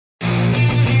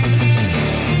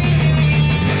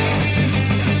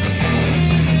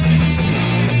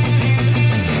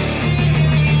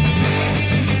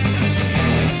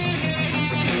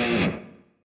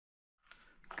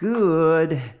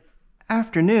Good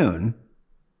afternoon,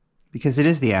 because it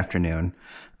is the afternoon.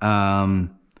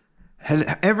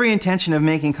 Had every intention of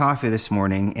making coffee this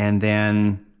morning, and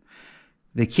then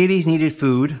the kitties needed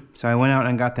food, so I went out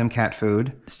and got them cat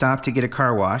food. Stopped to get a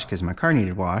car wash because my car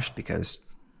needed washed because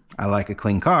I like a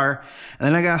clean car. And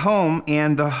then I got home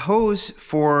and the hose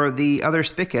for the other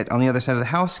spigot on the other side of the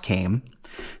house came.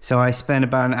 So I spent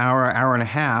about an hour and a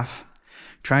half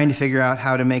trying to figure out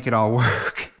how to make it all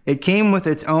work. It came with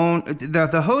its own,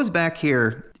 the hose back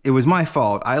here, it was my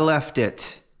fault. I left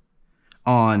it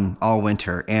on all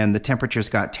winter and the temperatures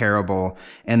got terrible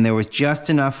and there was just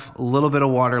enough, a little bit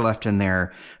of water left in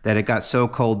there that it got so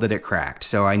cold that it cracked.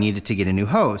 So I needed to get a new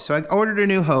hose. So I ordered a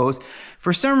new hose.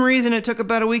 For some reason, it took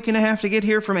about a week and a half to get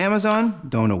here from Amazon.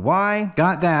 Don't know why.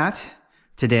 Got that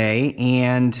today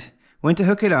and went to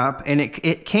hook it up, and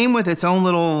it came with its own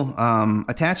little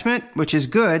attachment, which is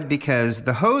good because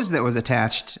the hose that was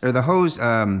attached, or the hose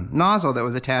nozzle that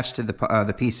was attached to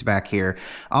the piece back here,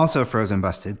 also froze and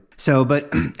busted. So,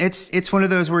 but it's one of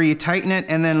those where you tighten it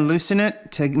and then loosen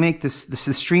it to make the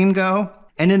stream go.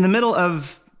 And in the middle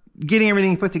of getting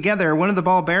everything put together, one of the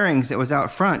ball bearings that was out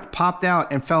front popped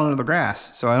out and fell into the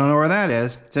grass. So I don't know where that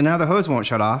is. So now the hose won't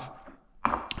shut off.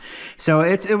 So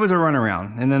it was a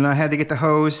runaround, and then I had to get the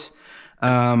hose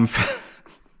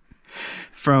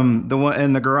from the one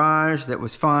in the garage. That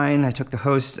was fine. I took the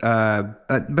hose,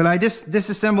 but I just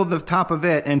disassembled the top of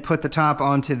it and put the top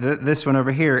onto this one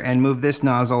over here and moved this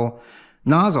nozzle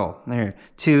there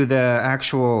to the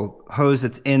actual hose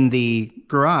that's in the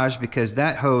garage, because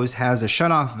that hose has a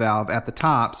shutoff valve at the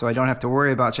top, so I don't have to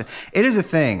worry about it is a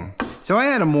thing. So I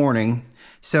had a morning,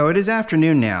 so it is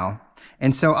afternoon now.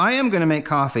 And so I am going to make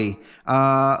coffee.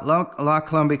 La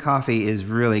Colombe coffee is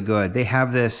really good. They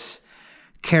have this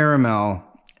caramel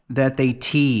that they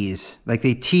tease. Like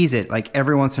they tease it like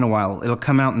every once in a while. It'll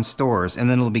come out in stores and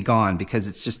then it'll be gone because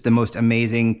it's just the most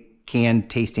amazing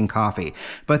canned tasting coffee.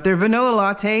 But their vanilla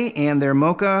latte and their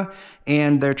mocha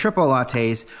and their triple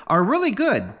lattes are really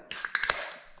good.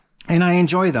 And I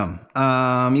enjoy them.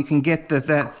 You can get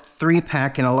that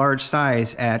 3-pack in a large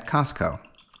size at Costco,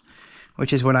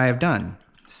 which is what I have done.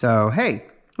 So, hey,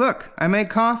 look, I made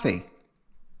coffee.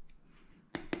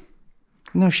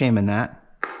 No shame in that.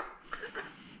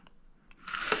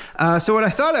 So what I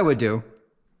thought I would do,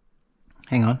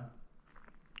 hang on.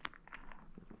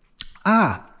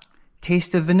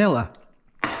 Taste of vanilla.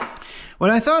 What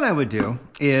I thought I would do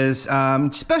is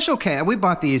Special K. We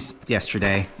bought these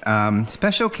yesterday.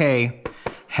 Special K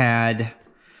had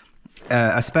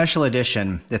a special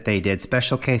edition that they did,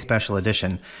 Special K special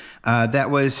edition, that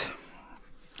was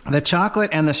the chocolate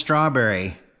and the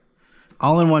strawberry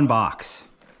all in one box.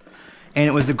 And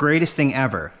it was the greatest thing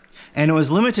ever. And it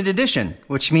was limited edition,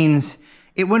 which means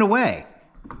it went away.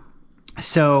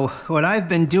 So what I've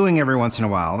been doing every once in a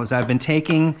while is I've been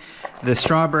taking the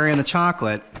strawberry and the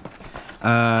chocolate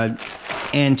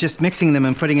and just mixing them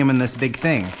and putting them in this big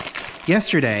thing.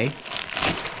 Yesterday,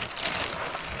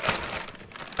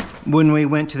 when we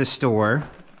went to the store,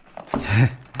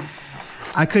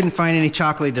 I couldn't find any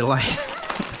Chocolate Delight,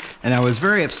 and I was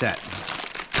very upset.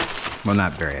 Well,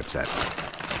 not very upset.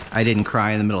 I didn't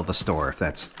cry in the middle of the store, if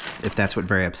that's what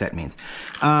very upset means.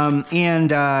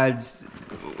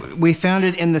 We found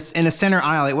it in a center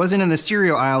aisle. It wasn't in the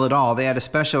cereal aisle at all. They had a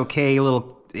Special K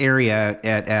little area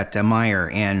at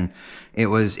Meijer, and it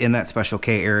was in that Special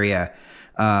K area.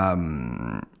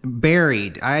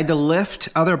 Buried. I had to lift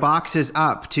other boxes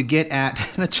up to get at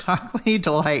the Chocolate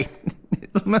Delight.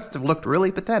 It must have looked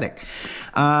really pathetic.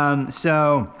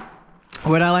 So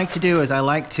what I like to do is I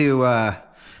like to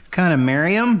kind of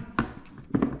marry them.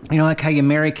 You know, like how you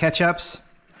marry ketchups?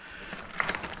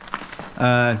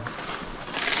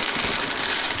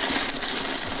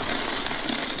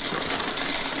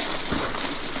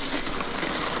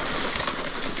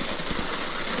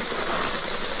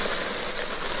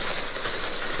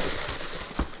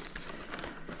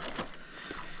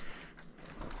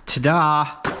 Ta-da!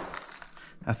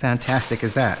 How fantastic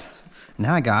is that?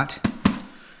 Now I got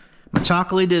my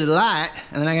Chocolate Delight,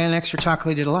 and then I got an extra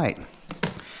Chocolate Delight.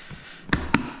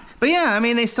 But yeah, I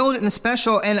mean, they sold it in a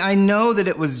special, and I know that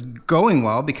it was going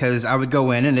well because I would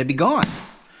go in and it'd be gone.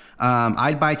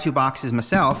 I'd buy 2 boxes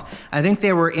myself. I think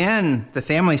they were in the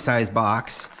family size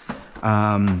box,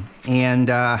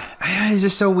 it's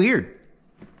just so weird.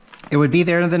 It would be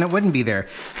there and then it wouldn't be there.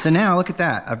 So now look at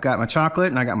that. I've got my chocolate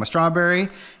and I got my strawberry.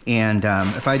 And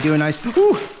if I do a nice,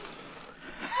 ooh.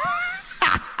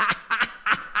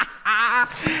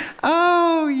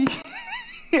 Oh,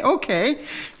 okay.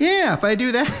 Yeah, if I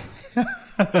do that.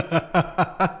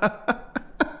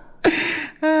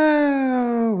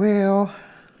 Oh, well,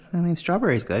 let me mean,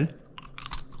 strawberry's good.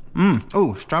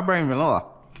 Oh, strawberry and vanilla.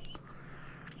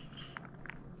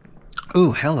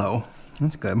 Oh, hello.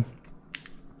 That's good.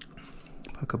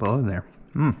 Poke a bowl in there.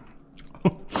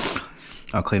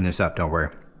 I'll clean this up, don't worry.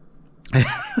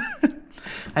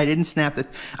 I didn't snap it.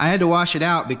 I had to wash it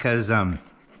out because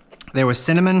there was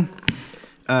cinnamon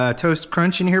toast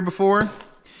crunch in here before,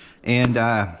 and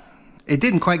it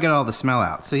didn't quite get all the smell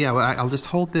out. So yeah, well, I'll just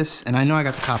hold this, and I know I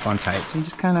got the top on tight, so you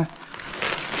just kind of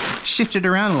shift it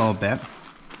around a little bit.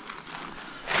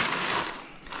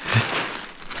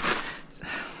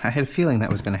 I had a feeling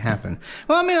that was going to happen.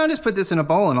 Well, I mean, I'll just put this in a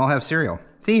bowl and I'll have cereal.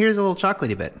 See, here's a little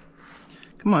chocolatey bit.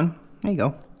 Come on, there you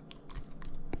go.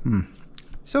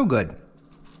 So good.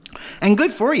 And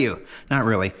good for you. Not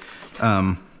really.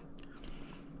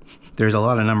 There's a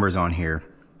lot of numbers on here.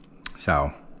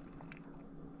 So,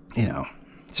 you know,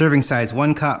 serving size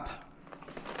 1 cup.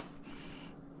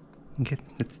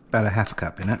 It's about a half a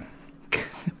cup in it.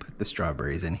 Put the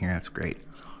strawberries in here, that's great.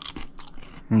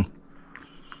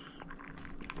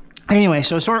 Anyway,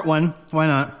 so short one, why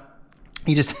not?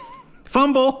 You just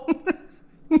fumble.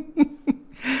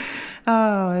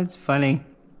 Oh, it's funny.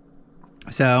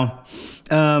 So,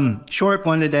 short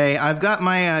one today. I've got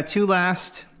my 2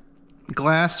 last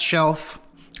glass shelf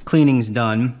cleanings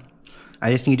done.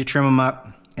 I just need to trim them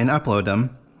up and upload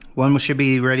them. One should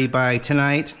be ready by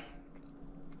tonight.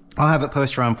 I'll have it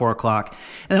post around 4 o'clock.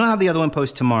 And then I'll have the other one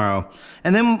post tomorrow.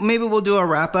 And then maybe we'll do a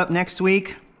wrap up next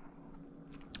week.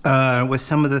 With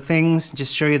some of the things,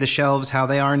 just show you the shelves, how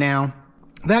they are now.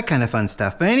 That kind of fun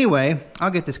stuff. But anyway, I'll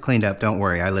get this cleaned up. Don't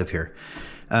worry, I live here.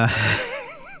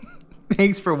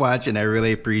 Thanks for watching. I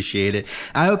really appreciate it.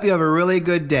 I hope you have a really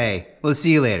good day. We'll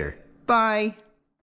see you later. Bye.